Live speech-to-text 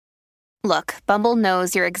Look, Bumble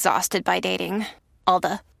knows you're exhausted by dating. All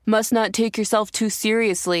the, must not take yourself too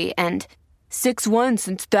seriously, and 6'1"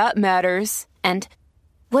 since that matters. And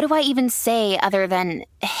what do I even say other than,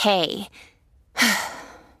 hey?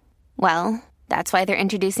 Well, that's why they're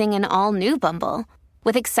introducing an all-new Bumble,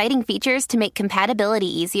 with exciting features to make compatibility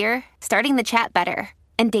easier, starting the chat better,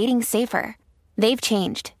 and dating safer. They've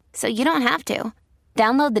changed, so you don't have to.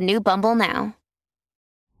 Download the new Bumble now.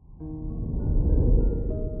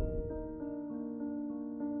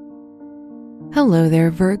 Hello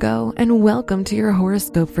there, Virgo, and welcome to your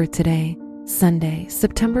horoscope for today, Sunday,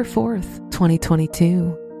 September 4th,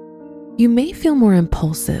 2022. You may feel more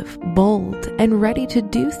impulsive, bold, and ready to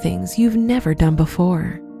do things you've never done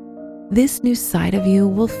before. This new side of you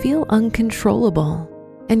will feel uncontrollable,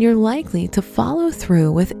 and you're likely to follow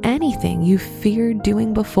through with anything you feared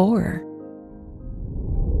doing before.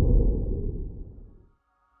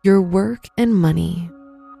 Your work and money.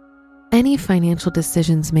 Any financial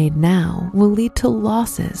decisions made now will lead to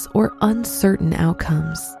losses or uncertain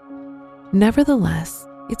outcomes. Nevertheless,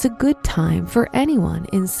 it's a good time for anyone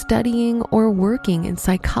in studying or working in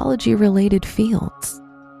psychology-related fields.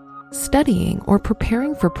 Studying or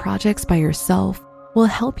preparing for projects by yourself will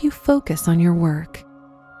help you focus on your work.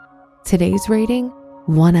 Today's rating,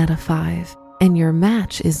 1 out of 5, and your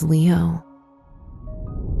match is Leo.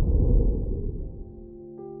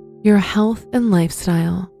 Your health and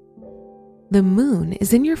lifestyle. The moon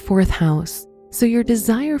is in your 4th house, so your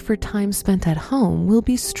desire for time spent at home will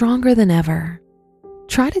be stronger than ever.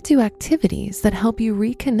 Try to do activities that help you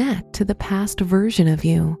reconnect to the past version of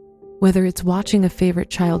you, whether it's watching a favorite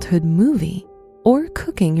childhood movie or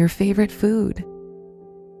cooking your favorite food.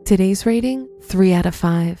 Today's rating, 3 out of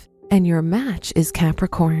 5, and your match is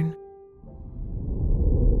Capricorn.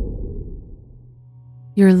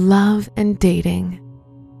 Your love and dating.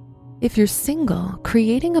 If you're single,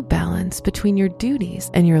 creating a balance between your duties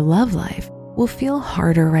and your love life will feel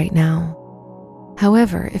harder right now.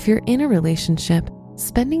 However, if you're in a relationship,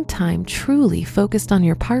 spending time truly focused on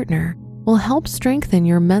your partner will help strengthen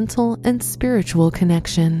your mental and spiritual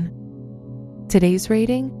connection. Today's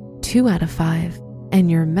rating, 2 out of 5, and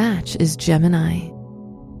your match is Gemini.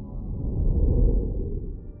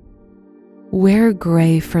 Wear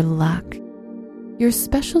gray for luck. Your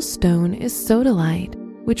special stone is sodalite,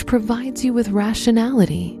 which provides you with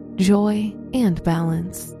rationality, joy, and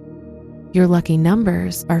balance. Your lucky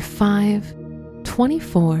numbers are 5,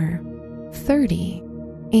 24, 30,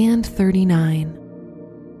 and 39.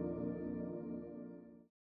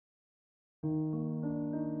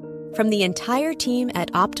 From the entire team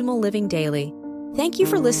at Optimal Living Daily, thank you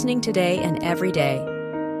for listening today and every day.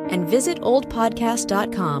 And visit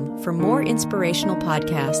oldpodcast.com for more inspirational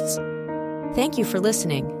podcasts. Thank you for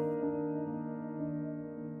listening.